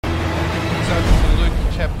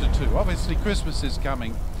2. Obviously, Christmas is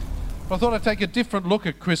coming. But I thought I'd take a different look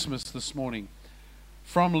at Christmas this morning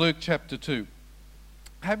from Luke chapter 2.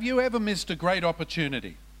 Have you ever missed a great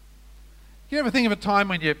opportunity? You ever think of a time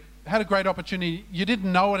when you had a great opportunity, you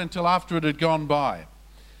didn't know it until after it had gone by?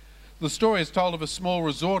 The story is told of a small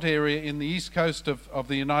resort area in the east coast of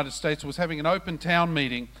the United States was having an open town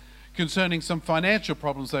meeting concerning some financial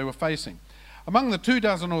problems they were facing. Among the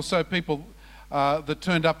 24 or so people that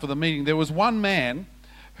turned up for the meeting, there was one man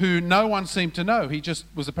who no one seemed to know. He just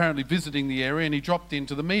was apparently visiting the area, and he dropped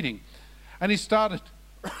into the meeting. And he started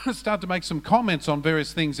to make some comments on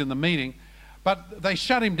various things in the meeting, but they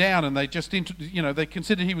shut him down, and they just, they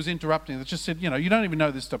considered he was interrupting. They just said, you don't even know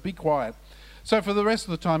this stuff, be quiet. So for the rest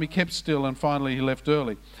of the time, he kept still, and finally he left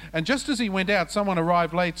early. And just as he went out, someone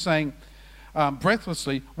arrived late saying,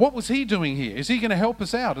 breathlessly, what was he doing here? Is he going to help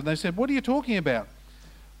us out? And they said, what are you talking about?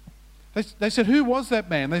 They said, who was that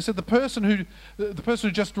man? They said, the person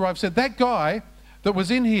who just arrived said, that guy that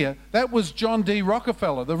was in here, that was John D.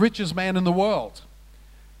 Rockefeller, the richest man in the world.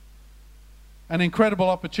 An incredible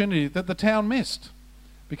opportunity that the town missed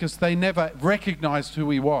because they never recognized who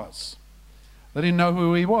he was. They didn't know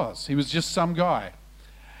who he was. He was just some guy.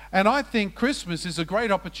 And I think Christmas is a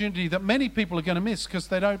great opportunity that many people are going to miss because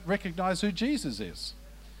they don't recognize who Jesus is.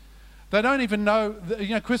 They don't even know,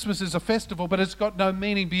 Christmas is a festival, but it's got no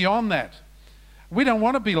meaning beyond that. We don't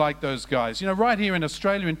want to be like those guys. Right here in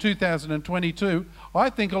Australia in 2022, I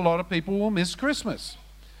think a lot of people will miss Christmas.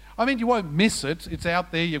 I mean, you won't miss it. It's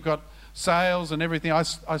out there. You've got sales and everything. I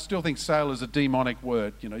still think sale is a demonic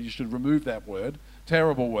word. You should remove that word.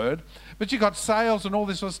 Terrible word. But you've got sales and all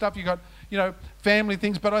this sort of stuff. You've got, family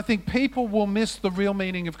things. But I think people will miss the real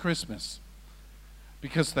meaning of Christmas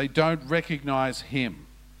because they don't recognize him.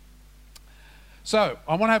 So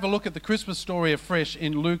I want to have a look at the Christmas story afresh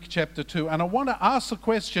in Luke chapter 2. And I want to ask the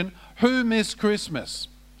question, who missed Christmas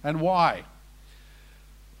and why?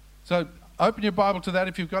 So open your Bible to that.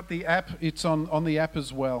 If you've got the app, it's on the app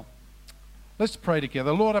as well. Let's pray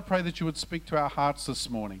together. Lord, I pray that you would speak to our hearts this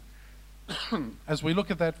morning. As we look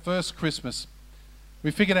at that first Christmas, we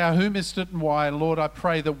figured out who missed it and why. And Lord, I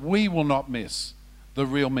pray that we will not miss the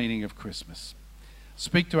real meaning of Christmas.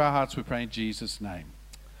 Speak to our hearts, we pray in Jesus' name.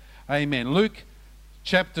 Amen. Luke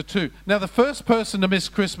chapter 2. Now, the first person to miss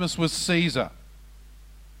Christmas was Caesar.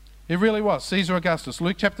 It really was, Caesar Augustus.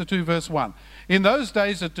 Luke chapter 2, verse 1. In those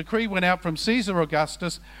days, a decree went out from Caesar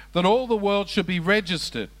Augustus that all the world should be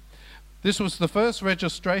registered. This was the first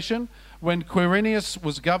registration when Quirinius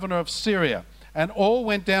was governor of Syria, and all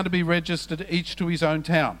went down to be registered, each to his own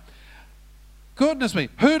town. Goodness me,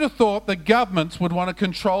 who'd have thought that governments would want to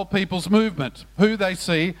control people's movement, who they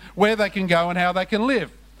see, where they can go, and how they can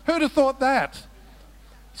live? Who'd have thought that?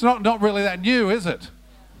 It's not really that new, is it?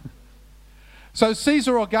 So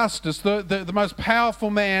Caesar Augustus, the most powerful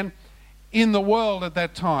man in the world at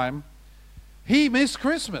that time, he missed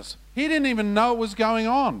Christmas. He didn't even know what was going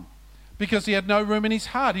on because he had no room in his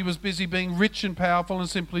heart. He was busy being rich and powerful and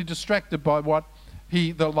simply distracted by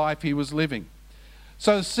the life he was living.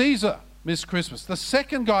 So Caesar missed Christmas. The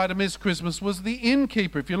second guy to miss Christmas was the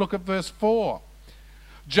innkeeper, if you look at verse 4.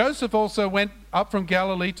 Joseph also went up from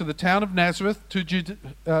Galilee to the town of Nazareth, to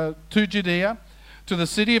Judea, to the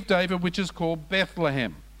city of David, which is called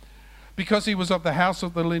Bethlehem, because he was of the house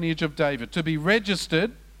of the lineage of David, to be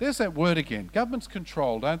registered. There's that word again. Governments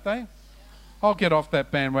control, don't they? I'll get off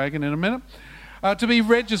that bandwagon in a minute. To be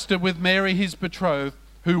registered with Mary, his betrothed,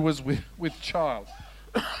 who was with child.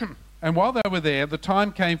 And while they were there, the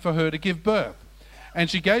time came for her to give birth.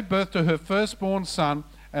 And she gave birth to her firstborn son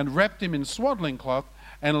and wrapped him in swaddling cloth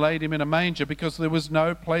and laid him in a manger because there was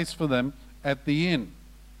no place for them at the inn.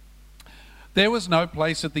 There was no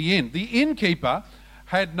place at the inn. The innkeeper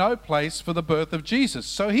had no place for the birth of Jesus,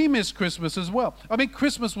 so he missed Christmas as well. I mean,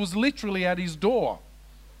 Christmas was literally at his door,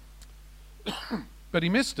 but he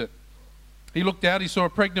missed it. He looked out, he saw a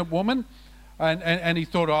pregnant woman, and he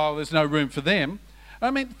thought, oh, there's no room for them.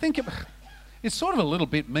 I mean, it's sort of a little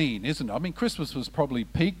bit mean, isn't it? I mean, Christmas was probably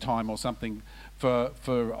peak time or something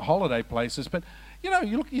for holiday places, but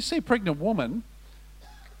you see a pregnant woman,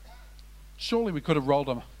 surely we could have rolled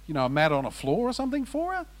a mat on a floor or something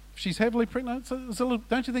for her. If she's heavily pregnant,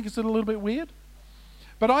 don't you think it's a little bit weird?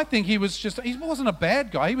 But I think he wasn't a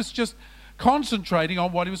bad guy. He was just concentrating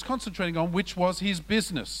on what he was concentrating on, which was his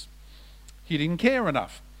business. He didn't care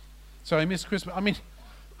enough. So he missed Christmas. I mean,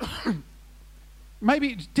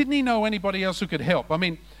 maybe, didn't he know anybody else who could help? I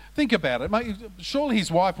mean, think about it. Surely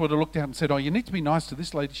his wife would have looked out and said, oh, you need to be nice to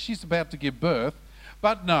this lady. She's about to give birth.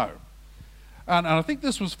 But no. And I think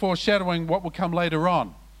this was foreshadowing what would come later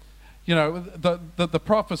on. The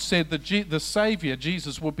prophet said that the Saviour,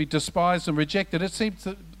 Jesus, would be despised and rejected. It seems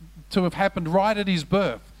that to have happened right at his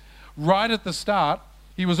birth. Right at the start,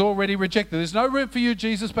 he was already rejected. There's no room for you,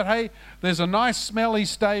 Jesus, but hey, there's a nice smelly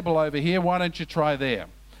stable over here. Why don't you try there?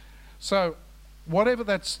 So whatever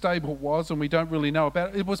that stable was, and we don't really know about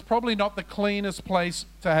it, it was probably not the cleanest place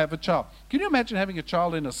to have a child. Can you imagine having a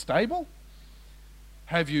child in a stable?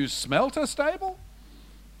 Have you smelt a stable?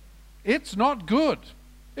 It's not good.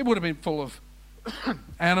 It would have been full of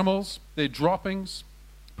animals, their droppings,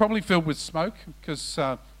 probably filled with smoke, because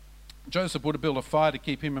Joseph would have built a fire to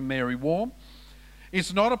keep him and Mary warm.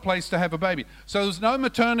 It's not a place to have a baby. So there's no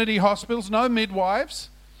maternity hospitals, no midwives,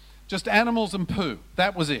 just animals and poo.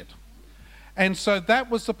 That was it. And so that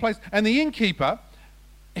was the place. And the innkeeper,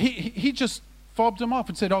 he just fobbed him off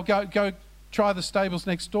and said, "Oh, go try the stables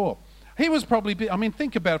next door." He was probably,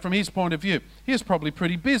 think about it from his point of view. He was probably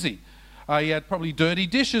pretty busy. He had probably dirty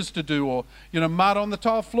dishes to do, or mud on the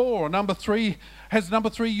tile floor. Or has number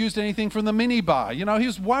three used anything from the minibar? He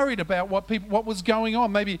was worried about what was going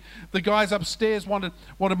on. Maybe the guys upstairs wanted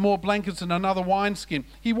more blankets and another wineskin.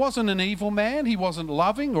 He wasn't an evil man. He wasn't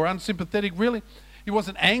loving or unsympathetic, really. He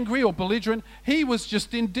wasn't angry or belligerent. He was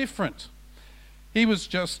just indifferent. He was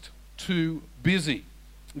just too busy.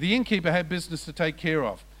 The innkeeper had business to take care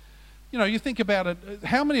of. You think about it,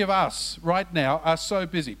 how many of us right now are so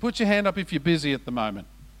busy? Put your hand up if you're busy at the moment.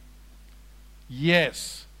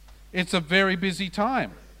 Yes, it's a very busy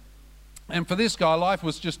time. And for this guy, life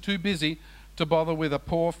was just too busy to bother with a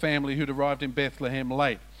poor family who'd arrived in Bethlehem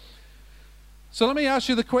late. So let me ask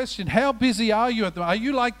you the question, how busy are you at the moment? Are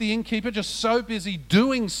you like the innkeeper, just so busy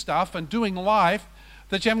doing stuff and doing life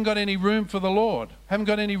that you haven't got any room for the Lord, haven't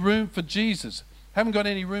got any room for Jesus, haven't got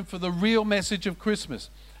any room for the real message of Christmas?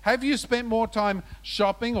 Have you spent more time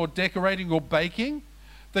shopping or decorating or baking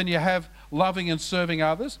than you have loving and serving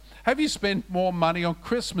others? Have you spent more money on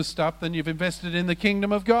Christmas stuff than you've invested in the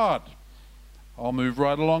kingdom of God? I'll move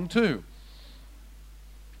right along too.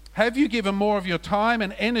 Have you given more of your time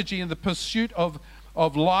and energy in the pursuit of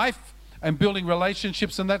life and building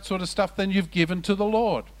relationships and that sort of stuff than you've given to the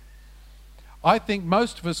Lord? I think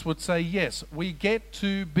most of us would say yes. We get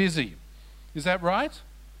too busy. Is that right?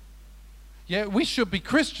 Yeah, we should be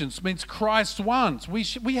Christians, means Christ ones.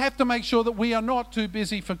 We have to make sure that we are not too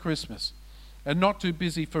busy for Christmas and not too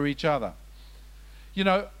busy for each other.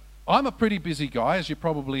 I'm a pretty busy guy, as you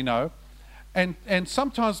probably know, and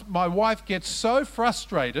sometimes my wife gets so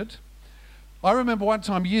frustrated. I remember one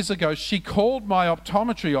time years ago, she called my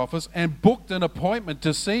optometry office and booked an appointment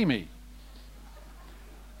to see me.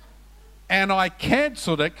 And I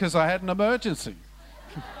cancelled it because I had an emergency.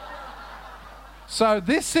 So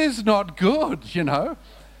this is not good,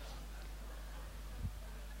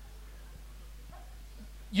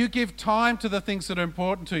 You give time to the things that are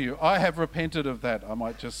important to you. I have repented of that, I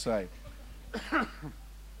might just say.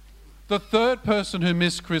 The third person who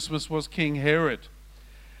missed Christmas was King Herod.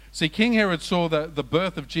 See, King Herod saw the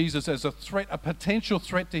birth of Jesus as a threat, a potential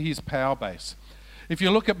threat to his power base. If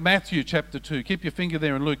you look at Matthew chapter 2, keep your finger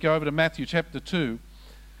there and look, go over to Matthew chapter 2.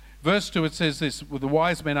 Verse 2, it says this, the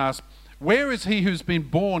wise men asked, "Where is he who's been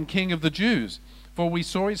born King of the Jews? For we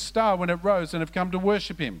saw his star when it rose and have come to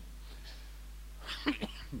worship him."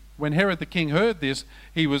 When Herod the king heard this,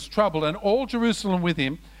 he was troubled, and all Jerusalem with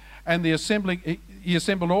him, and he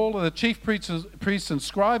assembled all of the chief priests and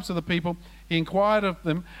scribes of the people. He inquired of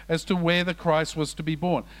them as to where the Christ was to be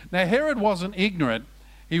born. Now Herod wasn't ignorant.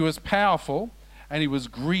 He was powerful, and he was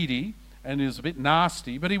greedy, and he was a bit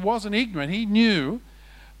nasty, but he wasn't ignorant. He knew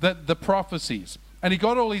that the prophecies. And he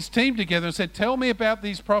got all his team together and said, "Tell me about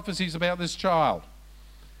these prophecies about this child."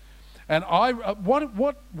 And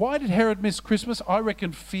why did Herod miss Christmas? I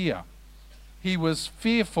reckon fear. He was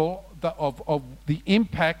fearful of the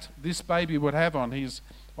impact this baby would have on his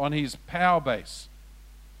power base.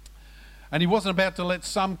 And he wasn't about to let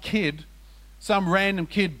some random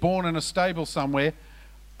kid born in a stable somewhere,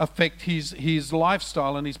 affect his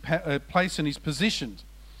lifestyle and his place and his position.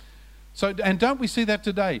 So, and don't we see that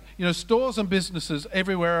today? Stores and businesses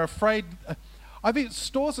everywhere are afraid. I think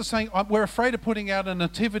stores are saying, we're afraid of putting out a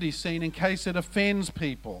nativity scene in case it offends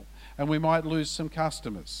people and we might lose some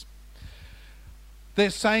customers. They're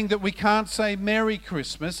saying that we can't say Merry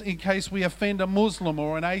Christmas in case we offend a Muslim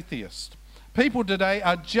or an atheist. People today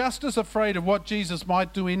are just as afraid of what Jesus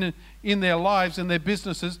might do in their lives and their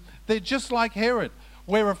businesses. They're just like Herod.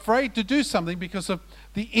 We're afraid to do something because of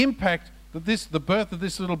the impact that the birth of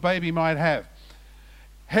this little baby might have.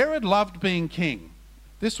 Herod loved being king.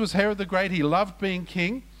 This was Herod the Great. He loved being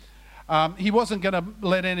king. He wasn't going to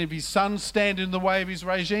let any of his sons stand in the way of his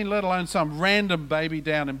regime, let alone some random baby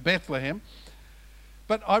down in Bethlehem.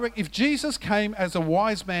 But I reckon if Jesus came as a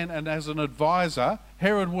wise man and as an advisor,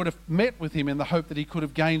 Herod would have met with him in the hope that he could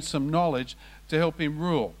have gained some knowledge to help him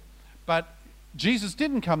rule. But Jesus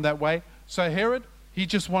didn't come that way, so Herod, he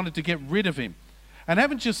just wanted to get rid of him. And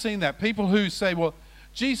haven't you seen that? People who say, well,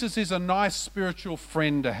 Jesus is a nice spiritual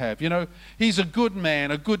friend to have. You know, he's a good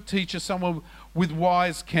man, a good teacher, someone with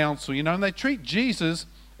wise counsel, you know, and they treat Jesus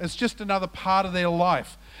as just another part of their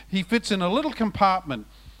life. He fits in a little compartment.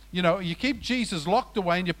 You know, you keep Jesus locked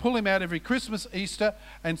away and you pull him out every Christmas, Easter,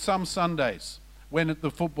 and some Sundays when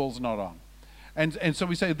the football's not on. And so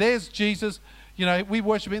we say, there's Jesus, you know, we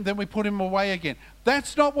worship him, then we put him away again.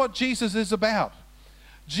 That's not what Jesus is about.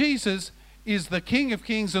 Jesus is the King of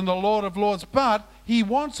Kings and the Lord of Lords, but he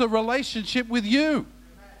wants a relationship with you.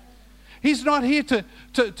 He's not here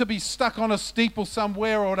to be stuck on a steeple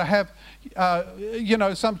somewhere or to have, you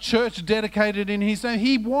know, some church dedicated in his name.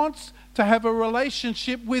 He wants to have a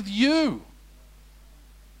relationship with you.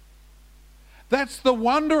 That's the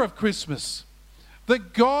wonder of Christmas,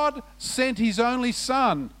 that God sent his only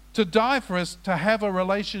Son to die for us, to have a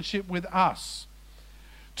relationship with us.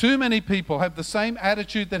 Too many people have the same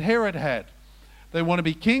attitude that Herod had. They want to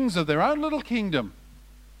be kings of their own little kingdom.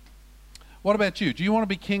 What about you? Do you want to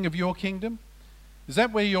be king of your kingdom? Is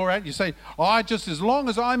that where you're at? You say, as long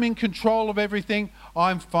as I'm in control of everything,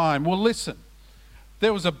 I'm fine. Well, listen,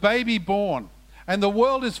 there was a baby born, and the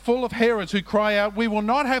world is full of Herods who cry out, we will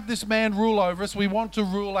not have this man rule over us, we want to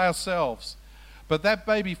rule ourselves. But that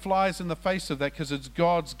baby flies in the face of that because it's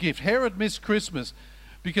God's gift. Herod missed Christmas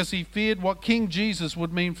because he feared what King Jesus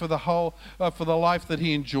would mean for the life that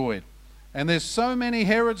he enjoyed. And there's so many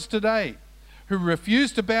Herods today who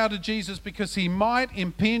refuse to bow to Jesus because he might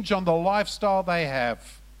impinge on the lifestyle they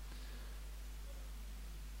have.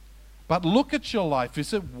 But look at your life.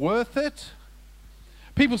 Is it worth it?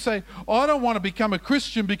 People say, I don't want to become a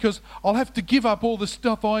Christian because I'll have to give up all the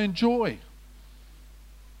stuff I enjoy.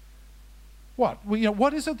 What? Well, you know,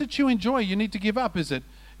 what is it that you enjoy you need to give up? Is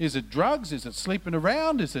it drugs? Is it sleeping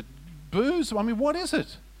around? Is it booze? I mean, what is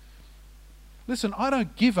it? Listen, I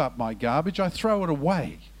don't give up my garbage. I throw it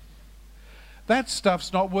away. That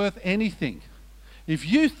stuff's not worth anything. If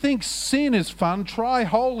you think sin is fun, try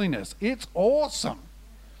holiness. It's awesome.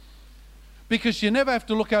 Because you never have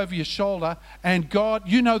to look over your shoulder, and God,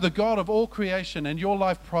 you know the God of all creation, and your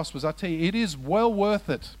life prospers. I tell you, it is well worth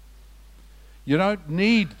it. You don't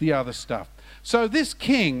need the other stuff. So this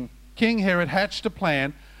King Herod, hatched a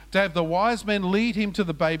plan to have the wise men lead him to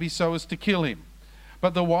the baby so as to kill him.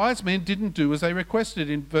 But the wise men didn't do as they requested.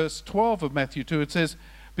 In verse 12 of Matthew 2, it says,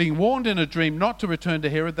 being warned in a dream not to return to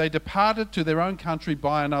Herod, they departed to their own country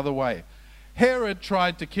by another way. Herod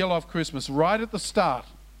tried to kill off Christmas right at the start.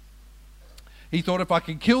 He thought, if I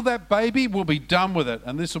can kill that baby, we'll be done with it,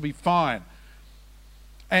 and this will be fine.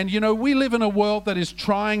 And you know, we live in a world that is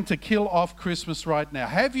trying to kill off Christmas right now.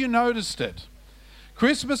 Have you noticed it?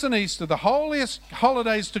 Christmas and Easter, the holiest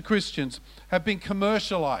holidays to Christians, have been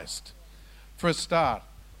commercialized for a start.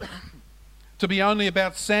 To be only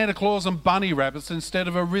about Santa Claus and bunny rabbits instead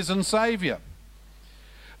of a risen Saviour.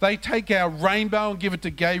 They take our rainbow and give it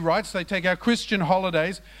to gay rights. They take our Christian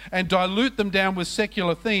holidays and dilute them down with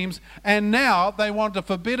secular themes. And now they want to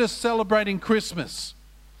forbid us celebrating Christmas,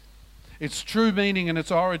 its true meaning and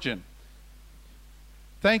its origin.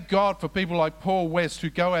 Thank God for people like Paul West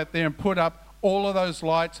who go out there and put up all of those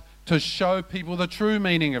lights to show people the true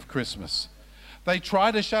meaning of Christmas. They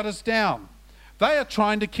try to shut us down. They are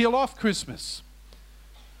trying to kill off Christmas.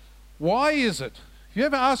 Why is it? If you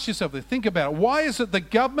ever ask yourself, think about it, why is it the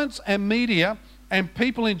governments and media and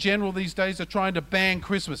people in general these days are trying to ban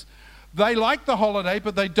Christmas? They like the holiday,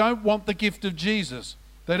 but they don't want the gift of Jesus.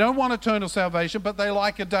 They don't want eternal salvation, but they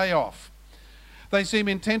like a day off. They seem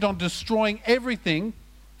intent on destroying everything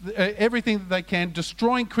that they can,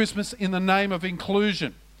 destroying Christmas in the name of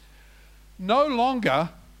inclusion. No longer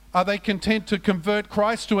are they content to convert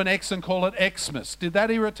Christ to an X and call it Xmas. Did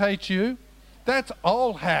that irritate you? That's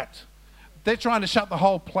old hat. They're trying to shut the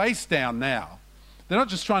whole place down now. They're not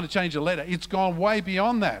just trying to change a letter. It's gone way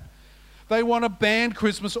beyond that. They want to ban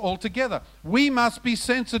Christmas altogether. We must be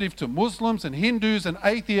sensitive to Muslims and Hindus and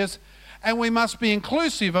atheists, and we must be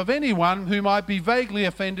inclusive of anyone who might be vaguely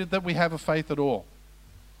offended that we have a faith at all.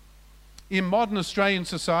 In modern Australian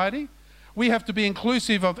society, we have to be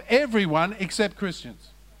inclusive of everyone except Christians.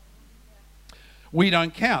 We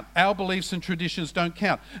don't count. Our beliefs and traditions don't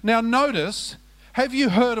count. Now notice, have you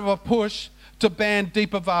heard of a push to ban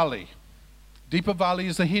Deepavali? Deepavali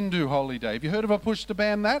is a Hindu holy day. Have you heard of a push to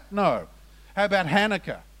ban that? No. How about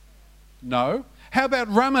Hanukkah? No. How about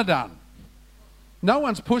Ramadan? No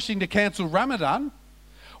one's pushing to cancel Ramadan.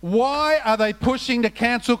 Why are they pushing to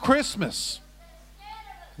cancel Christmas?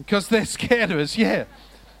 Because they're scared of us, yeah.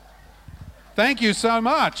 Thank you so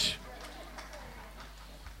much.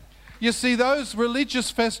 You see, those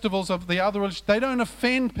religious festivals of the other religions, they don't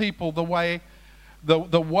offend people the way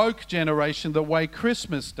the woke generation, the way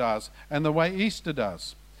Christmas does and the way Easter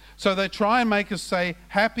does. So they try and make us say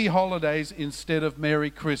happy holidays instead of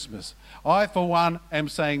Merry Christmas. I, for one, am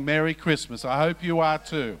saying Merry Christmas. I hope you are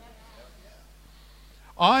too.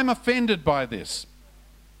 I'm offended by this.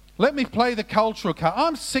 Let me play the cultural card.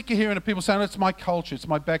 I'm sick of hearing people saying, it's my culture, it's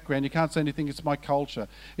my background. You can't say anything, it's my culture,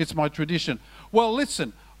 it's my tradition. Well,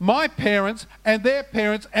 listen, my parents and their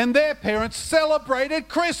parents and their parents celebrated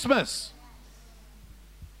Christmas.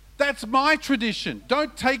 That's my tradition.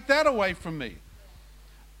 Don't take that away from me.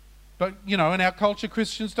 But, you know, in our culture,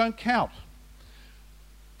 Christians don't count.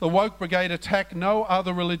 The Woke Brigade attack no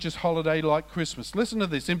other religious holiday like Christmas. Listen to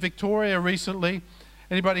this. In Victoria recently,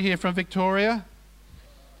 anybody here from Victoria?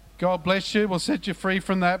 God bless you. We'll set you free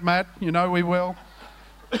from that, Matt. You know we will.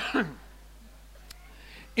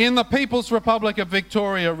 In the People's Republic of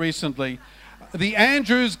Victoria recently, the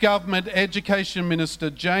Andrews government education minister,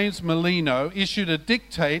 James Merlino, issued a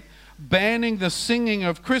dictate banning the singing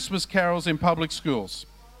of Christmas carols in public schools.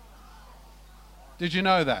 Did you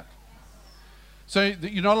know that? So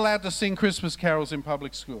you're not allowed to sing Christmas carols in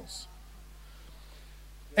public schools.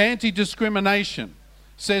 Anti-discrimination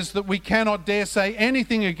says that we cannot dare say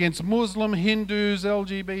anything against Muslim, Hindus,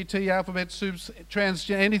 LGBT, alphabet soups,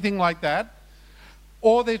 transgender, anything like that,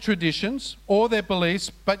 or their traditions, or their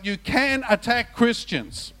beliefs, but you can attack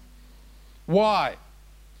Christians. Why?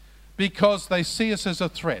 Because they see us as a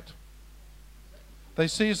threat. They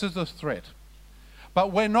see us as a threat.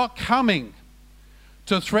 But we're not coming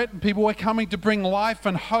to threaten people, we're coming to bring life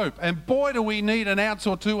and hope. And boy, do we need an ounce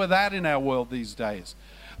or two of that in our world these days.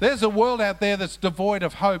 There's a world out there that's devoid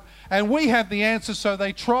of hope, and we have the answer, so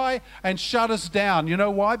they try and shut us down. You know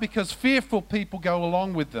why? Because fearful people go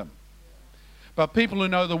along with them. But people who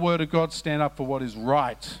know the Word of God stand up for what is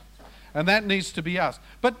right. And that needs to be us.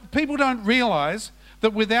 But people don't realize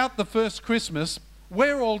that without the first Christmas,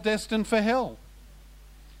 we're all destined for hell.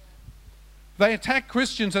 They attack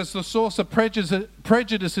Christians as the source of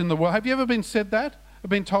prejudice in the world. Have you ever been said that? Have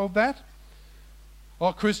been told that?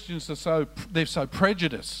 Oh, Christians are they're so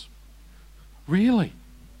prejudiced. Really?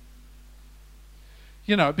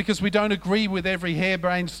 You know, because we don't agree with every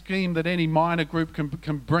harebrained scheme that any minor group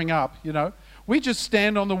can bring up, you know. We just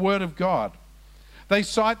stand on the Word of God. They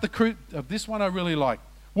cite this one I really like.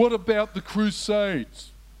 What about the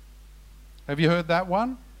Crusades? Have you heard that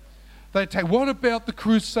one? They take, what about the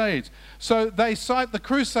Crusades? So they cite the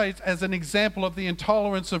Crusades as an example of the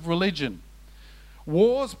intolerance of religion.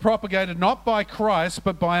 Wars propagated not by Christ,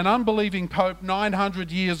 but by an unbelieving Pope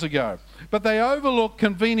 900 years ago. But they overlook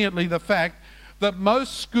conveniently the fact that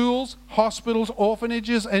most schools, hospitals,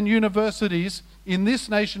 orphanages, and universities in this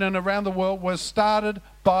nation and around the world were started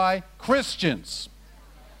by Christians.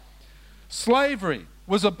 Slavery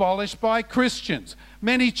was abolished by Christians.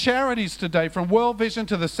 Many charities today, from World Vision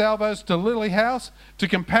to the Salvos to Lily House to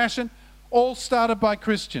Compassion, all started by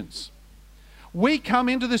Christians. We come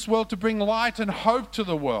into this world to bring light and hope to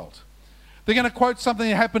the world. They're going to quote something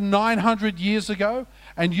that happened 900 years ago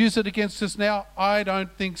and use it against us now? I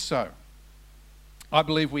don't think so. I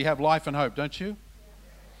believe we have life and hope, don't you?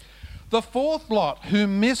 The fourth lot who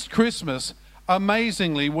missed Christmas,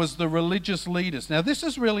 amazingly, was the religious leaders. Now, this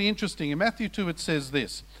is really interesting. In Matthew 2, it says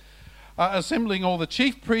this. Assembling all the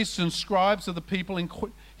chief priests and scribes of the people,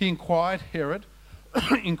 he inquired, Herod,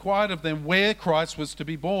 inquired of them where Christ was to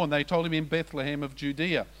be born. They told him in Bethlehem of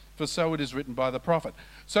Judea, for so it is written by the prophet.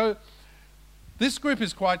 So this group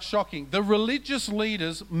is quite shocking. The religious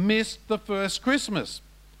leaders missed the first Christmas.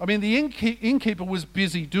 I mean, the innkeeper was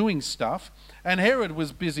busy doing stuff, and Herod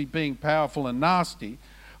was busy being powerful and nasty.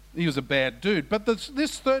 He was a bad dude. But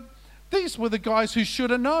these were the guys who should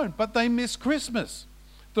have known, but they missed Christmas.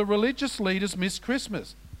 The religious leaders missed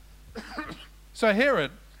Christmas. So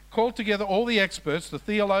Herod called together all the experts, the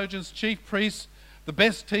theologians, chief priests, the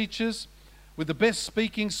best teachers, with the best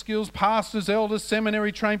speaking skills, pastors, elders,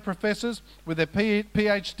 seminary-trained professors with their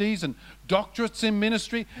PhDs and doctorates in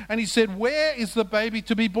ministry. And he said, where is the baby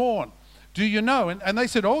to be born? Do you know? And they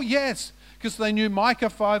said, oh, yes, because they knew Micah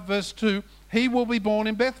 5 verse 2, he will be born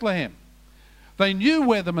in Bethlehem. They knew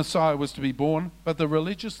where the Messiah was to be born, but the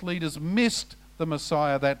religious leaders missed the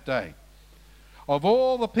Messiah that day. Of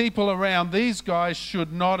all the people around, these guys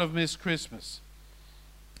should not have missed Christmas.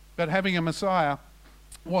 But having a Messiah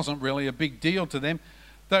wasn't really a big deal to them.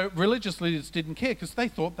 The religious leaders didn't care because they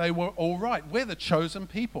thought they were all right. We're the chosen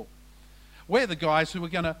people. We're the guys who are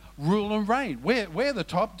going to rule and reign. We're the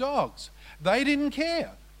top dogs. They didn't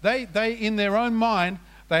care. They in their own mind,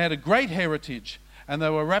 they had a great heritage and they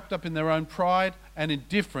were wrapped up in their own pride and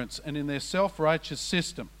indifference and in their self-righteous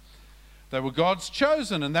system. They were God's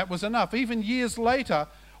chosen, and that was enough. Even years later,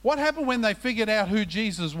 what happened when they figured out who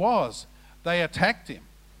Jesus was? They attacked him.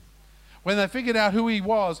 When they figured out who he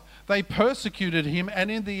was, they persecuted him, and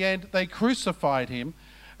in the end, they crucified him.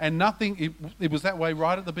 And nothing, it was that way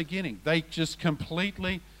right at the beginning. They just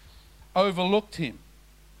completely overlooked him.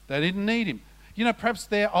 They didn't need him. You know, perhaps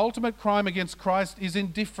their ultimate crime against Christ is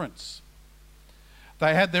indifference.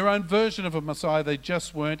 They had their own version of a Messiah. They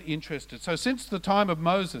just weren't interested. So since the time of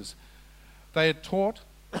Moses, they had taught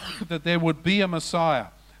that there would be a Messiah.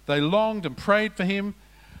 They longed and prayed for him.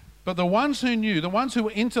 But the ones who knew, the ones who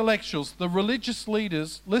were intellectuals, the religious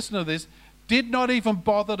leaders, listen to this, did not even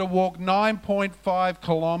bother to walk 9.5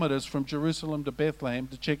 kilometers from Jerusalem to Bethlehem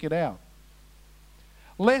to check it out.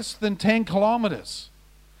 Less than 10 kilometers.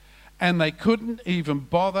 And they couldn't even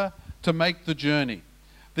bother to make the journey.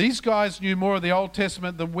 These guys knew more of the Old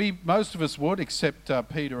Testament than most of us would, except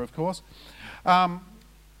Peter, of course.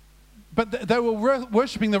 But they were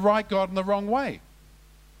worshipping the right God in the wrong way.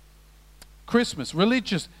 Christmas,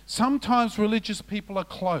 religious. Sometimes religious people are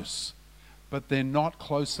close, but they're not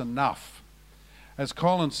close enough. As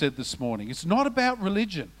Colin said this morning, it's not about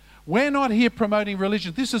religion. We're not here promoting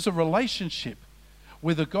religion. This is a relationship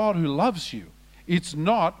with a God who loves you. It's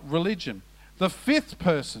not religion. The fifth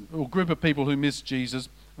person or group of people who missed Jesus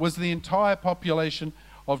was the entire population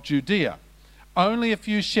of Judea. Only a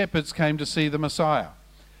few shepherds came to see the Messiah.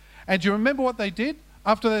 And do you remember what they did?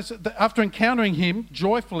 After encountering him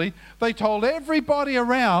joyfully, they told everybody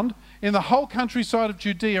around in the whole countryside of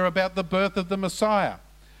Judea about the birth of the Messiah.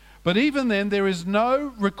 But even then, there is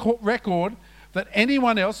no record that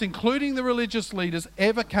anyone else, including the religious leaders,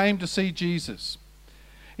 ever came to see Jesus.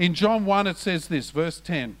 In John 1, it says this, verse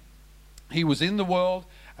 10, "He was in the world,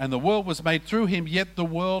 and the world was made through him, yet the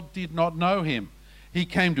world did not know him. He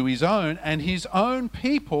came to his own, and his own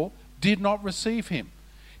people did not receive him."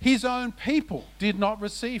 His own people did not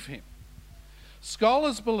receive him.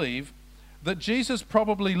 Scholars believe that Jesus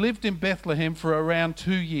probably lived in Bethlehem for around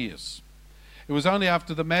 2 years. It was only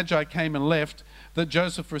after the Magi came and left that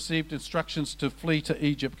Joseph received instructions to flee to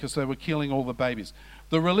Egypt because they were killing all the babies.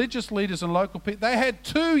 The religious leaders and local people, they had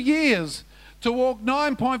 2 years to walk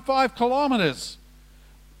 9.5 kilometers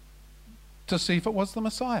to see if it was the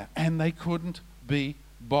Messiah, and they couldn't be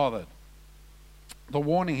bothered. The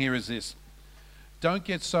warning here is this: don't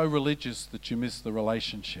get so religious that you miss the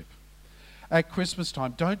relationship. At Christmas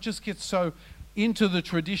time, don't just get so into the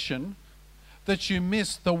tradition that you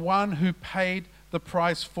miss the one who paid the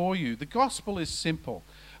price for you. The gospel is simple.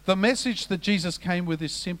 The message that Jesus came with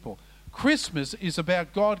is simple. Christmas is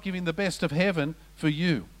about God giving the best of heaven for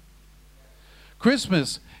you.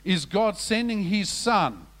 Christmas is God sending his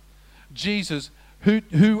son, Jesus,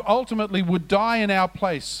 who ultimately would die in our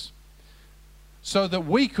place so that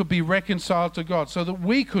we could be reconciled to God, so that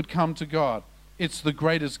we could come to God. It's the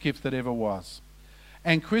greatest gift that ever was.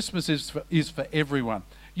 And Christmas is for everyone.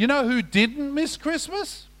 You know who didn't miss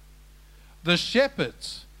Christmas? The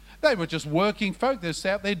shepherds. They were just working folk.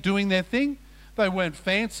 They're out there doing their thing. They weren't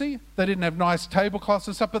fancy. They didn't have nice tablecloths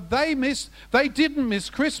and stuff, but they didn't miss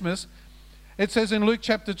Christmas. It says in Luke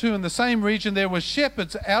chapter 2, in the same region there were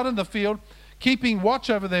shepherds out in the field, keeping watch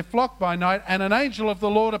over their flock by night, and an angel of the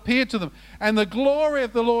Lord appeared to them. And the glory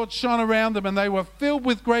of the Lord shone around them, and they were filled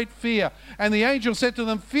with great fear. And the angel said to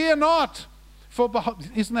them, "Fear not, for behold,"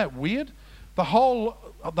 isn't that weird? The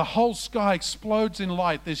whole sky explodes in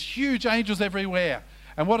light. There's huge angels everywhere.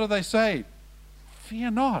 And what do they say?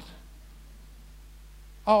 Fear not.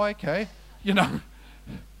 Oh, okay. You know.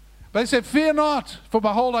 But they said, "Fear not, for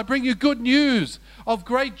behold, I bring you good news of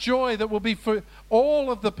great joy that will be for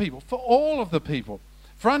all of the people." For all of the people.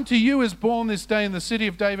 "For unto you is born this day in the city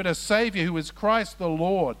of David a Saviour, who is Christ the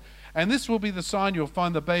Lord. And this will be the sign: you'll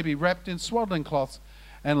find the baby wrapped in swaddling cloths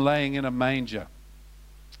and laying in a manger."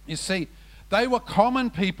 You see, they were common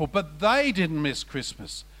people, but they didn't miss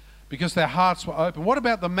Christmas because their hearts were open. What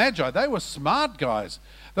about the Magi? They were smart guys.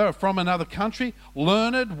 They were from another country,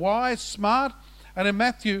 learned, wise, smart. And in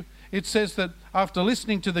Matthew, it says that after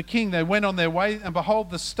listening to the king, they went on their way, and behold,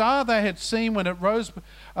 the star they had seen when it rose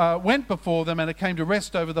went before them, and it came to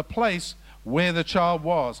rest over the place where the child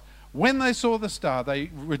was. When they saw the star, they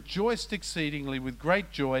rejoiced exceedingly with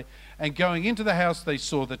great joy, and going into the house, they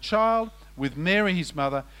saw the child with Mary his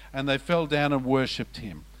mother, and they fell down and worshipped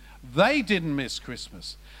him. They didn't miss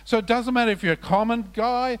Christmas. So it doesn't matter if you're a common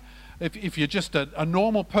guy, if you're just a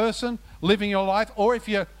normal person living your life, or if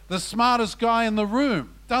you're the smartest guy in the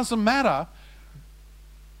room. Doesn't matter.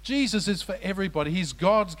 Jesus is for everybody. He's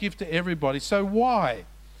God's gift to everybody. So why?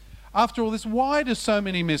 After all this, why do so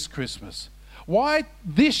many miss Christmas? Why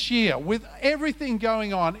this year, with everything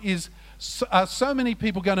going on, are so many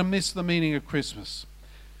people going to miss the meaning of Christmas?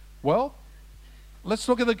 Well, let's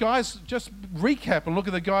look at the guys, just recap and look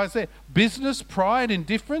at the guys there. Business, pride,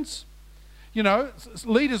 indifference. You know,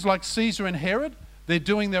 leaders like Caesar and Herod, they're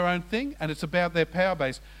doing their own thing and it's about their power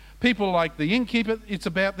base. People like the innkeeper, it's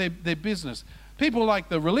about their business. People like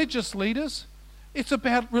the religious leaders, it's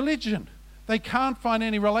about religion. They can't find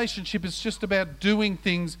any relationship. It's just about doing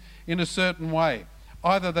things in a certain way.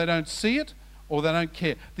 Either they don't see it or they don't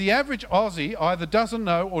care. The average Aussie either doesn't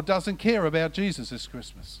know or doesn't care about Jesus this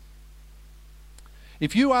Christmas.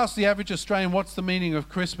 If you ask the average Australian what's the meaning of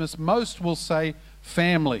Christmas, most will say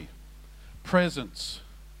family, presents,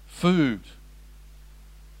 food,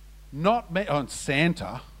 on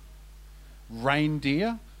Santa,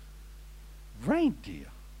 reindeer. Reindeer.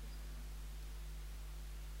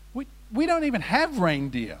 We don't even have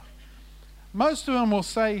reindeer. Most of them will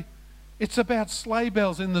say it's about sleigh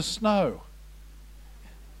bells in the snow.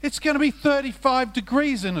 It's going to be 35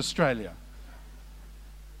 degrees in Australia.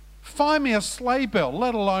 Find me a sleigh bell,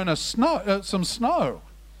 let alone some snow.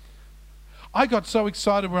 I got so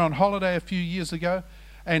excited. We were on holiday a few years ago,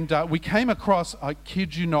 and we came across, I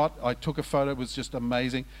kid you not, I took a photo, it was just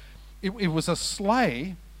amazing. It was a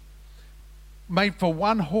sleigh made for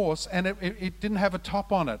one horse, and it didn't have a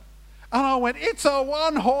top on it. And I went, it's a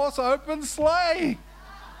one-horse open sleigh.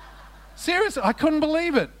 Seriously, I couldn't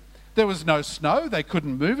believe it. There was no snow. They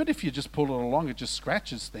couldn't move it. If you just pull it along, it just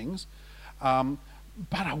scratches things.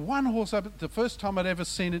 But a one-horse open, the first time I'd ever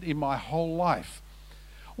seen it in my whole life.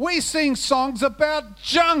 We sing songs about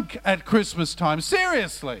junk at Christmas time.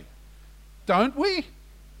 Seriously. Don't we?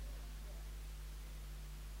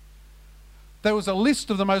 There was a list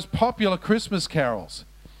of the most popular Christmas carols.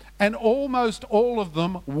 And almost all of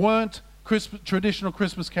them weren't traditional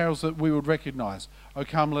Christmas carols that we would recognise. O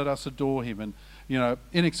come, let us adore him. And, you know,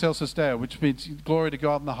 In Excelsis Deo, which means glory to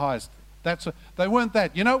God in the highest. They weren't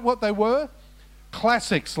that. You know what they were?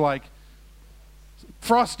 Classics like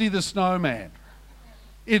Frosty the Snowman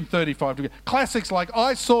in 35 degrees. Classics like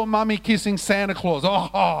I Saw Mummy Kissing Santa Claus.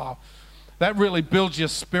 Oh, that really builds your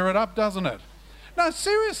spirit up, doesn't it? No,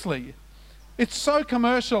 seriously. It's so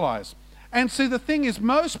commercialised. And see, the thing is,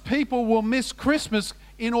 most people will miss Christmas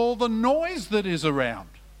in all the noise that is around.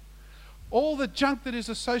 All the junk that is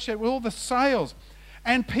associated with all the sales.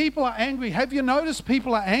 And people are angry. Have you noticed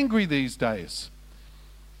people are angry these days?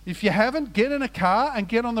 If you haven't, get in a car and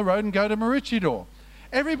get on the road and go to Maroochydore.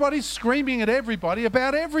 Everybody's screaming at everybody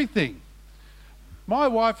about everything. My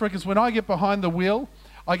wife reckons when I get behind the wheel,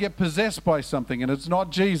 I get possessed by something and it's not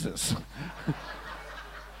Jesus.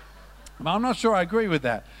 I'm not sure I agree with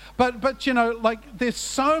that. But you know, like there's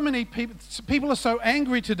so many people are so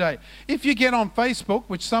angry today. If you get on Facebook,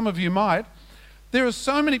 which some of you might, there are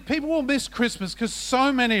so many people will miss Christmas because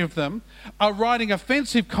so many of them are writing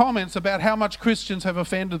offensive comments about how much Christians have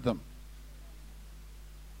offended them.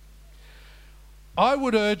 I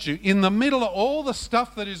would urge you, in the middle of all the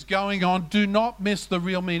stuff that is going on, do not miss the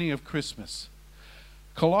real meaning of Christmas.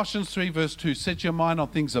 Colossians 3 verse 2, set your mind on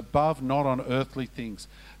things above, not on earthly things.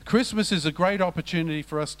 Christmas is a great opportunity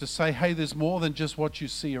for us to say, hey, there's more than just what you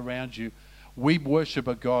see around you. We worship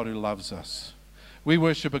a God who loves us. We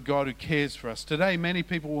worship a God who cares for us. Today, many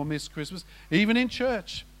people will miss Christmas, even in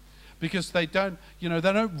church, because they don't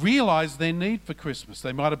realize their need for Christmas.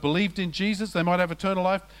 They might have believed in Jesus. They might have eternal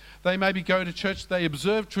life. They maybe go to church. They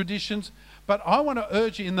observe traditions. But I want to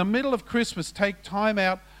urge you, in the middle of Christmas, take time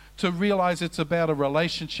out to realize it's about a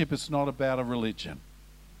relationship. It's not about a religion.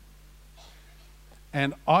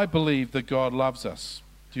 And I believe that God loves us.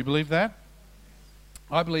 Do you believe that?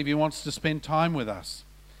 I believe He wants to spend time with us.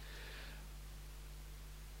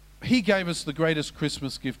 He gave us the greatest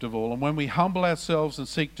Christmas gift of all. And when we humble ourselves and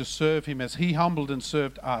seek to serve Him as He humbled and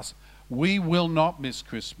served us, we will not miss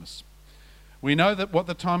Christmas. We know that what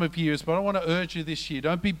the time of year is, but I want to urge you this year,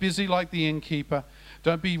 don't be busy like the innkeeper.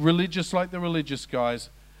 Don't be religious like the religious guys.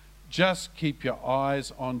 Just keep your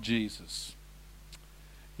eyes on Jesus.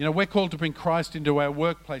 You know, we're called to bring Christ into our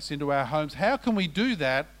workplace, into our homes. How can we do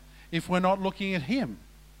that if we're not looking at Him?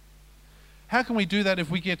 How can we do that if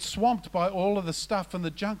we get swamped by all of the stuff and the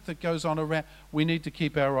junk that goes on around? We need to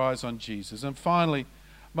keep our eyes on Jesus. And finally,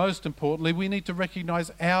 most importantly, we need to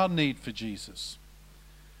recognize our need for Jesus.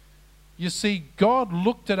 You see, God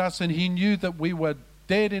looked at us and He knew that we were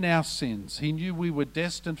dead in our sins. He knew we were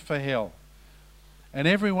destined for hell. And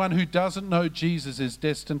everyone who doesn't know Jesus is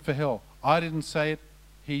destined for hell. I didn't say it.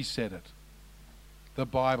 He said it. The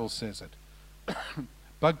Bible says it.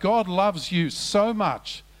 But God loves you so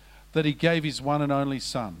much that He gave His one and only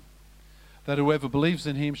Son, that whoever believes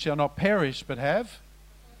in Him shall not perish but have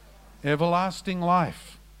everlasting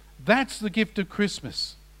life. That's the gift of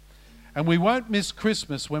Christmas. And we won't miss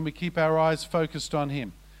Christmas when we keep our eyes focused on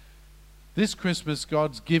Him. This Christmas,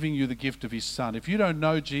 God's giving you the gift of His Son. If you don't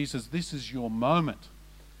know Jesus, this is your moment.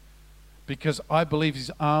 Because I believe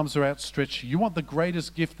His arms are outstretched. You want the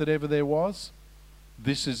greatest gift that ever there was?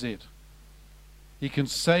 This is it. He can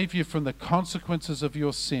save you from the consequences of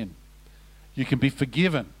your sin. You can be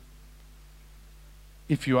forgiven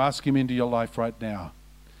if you ask Him into your life right now.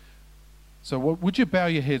 So would you bow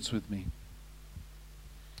your heads with me?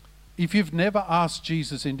 If you've never asked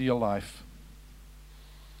Jesus into your life,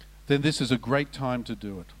 then this is a great time to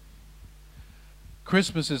do it.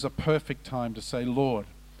 Christmas is a perfect time to say, Lord,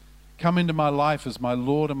 come into my life as my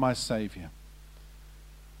Lord and my Savior.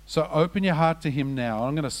 So open your heart to Him now.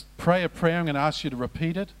 I'm going to pray a prayer. I'm going to ask you to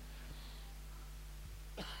repeat it.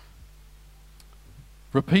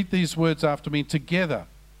 Repeat these words after me. Together,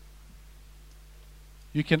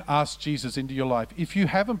 you can ask Jesus into your life. If you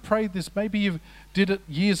haven't prayed this, maybe you did it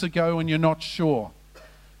years ago and you're not sure.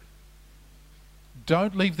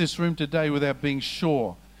 Don't leave this room today without being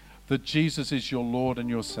sure that Jesus is your Lord and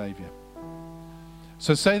your Savior.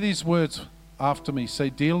 So say these words after me. Say,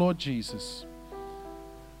 Dear Lord Jesus,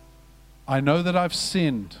 I know that I've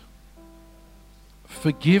sinned.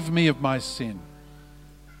 Forgive me of my sin.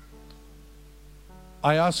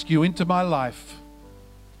 I ask you into my life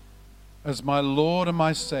as my Lord and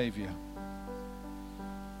my Savior.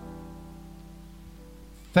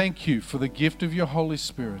 Thank you for the gift of your Holy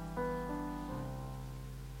Spirit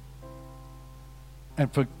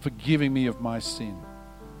and for forgiving me of my sin.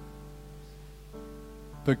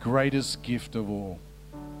 The greatest gift of all.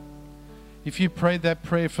 If you prayed that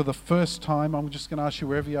prayer for the first time, I'm just going to ask you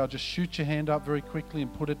wherever you are, just shoot your hand up very quickly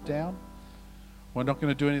and put it down. We're not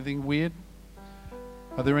going to do anything weird.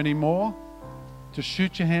 Are there any more? Just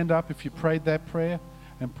shoot your hand up if you prayed that prayer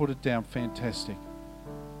and put it down. Fantastic.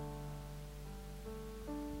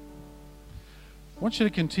 I want you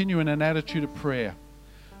to continue in an attitude of prayer.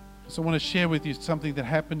 So I want to share with you something that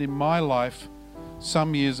happened in my life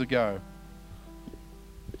some years ago.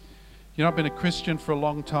 You know, I've been a Christian for a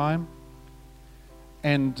long time,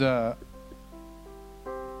 and I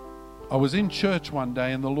was in church one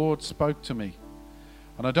day and the Lord spoke to me.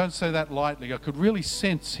 And I don't say that lightly. I could really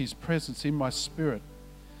sense His presence in my spirit.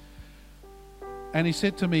 And He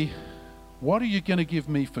said to me, what are you going to give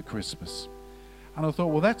me for Christmas? And I thought,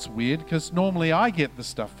 well, that's weird because normally I get the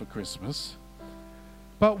stuff for Christmas.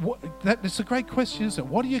 But it's a great question, isn't it?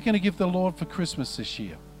 What are you going to give the Lord for Christmas this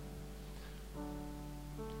year?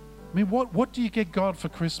 I mean, what do you get God for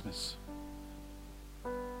Christmas?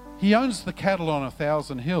 He owns the cattle on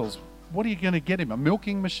 1,000 hills. What are you going to get Him? A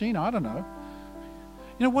milking machine? I don't know.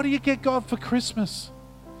 You know, what do you get God for Christmas?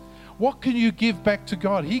 What can you give back to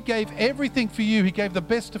God? He gave everything for you. He gave the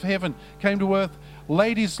best of heaven, came to earth,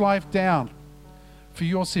 laid His life down for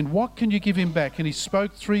your sin. What can you give Him back? And He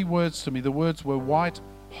spoke 3 words to me. The words were white,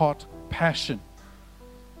 hot passion.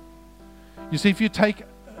 You see, if you take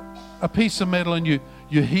a piece of metal and you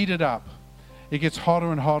heat it up, it gets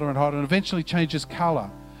hotter and hotter and hotter and eventually changes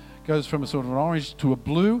color. Goes from a sort of an orange to a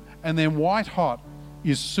blue, and then white hot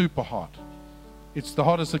is super hot. It's the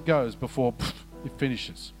hottest it goes before it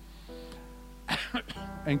finishes.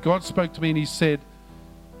 And God spoke to me and He said,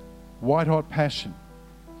 white hot passion.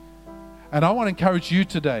 And I want to encourage you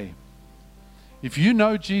today, if you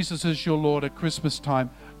know Jesus as your Lord at Christmas time,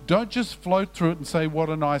 don't just float through it and say, what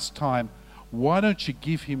a nice time. Why don't you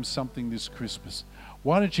give Him something this Christmas?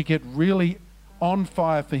 Why don't you get really on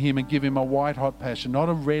fire for Him and give Him a white hot passion, not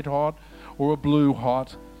a red hot or a blue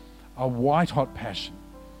hot, a white hot passion.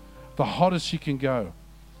 The hottest you can go.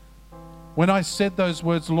 When I said those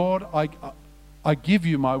words, Lord, I give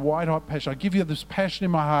you my white hot passion. I give you this passion in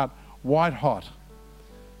my heart, white hot.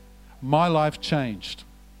 My life changed,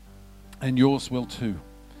 and yours will too.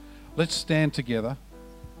 Let's stand together.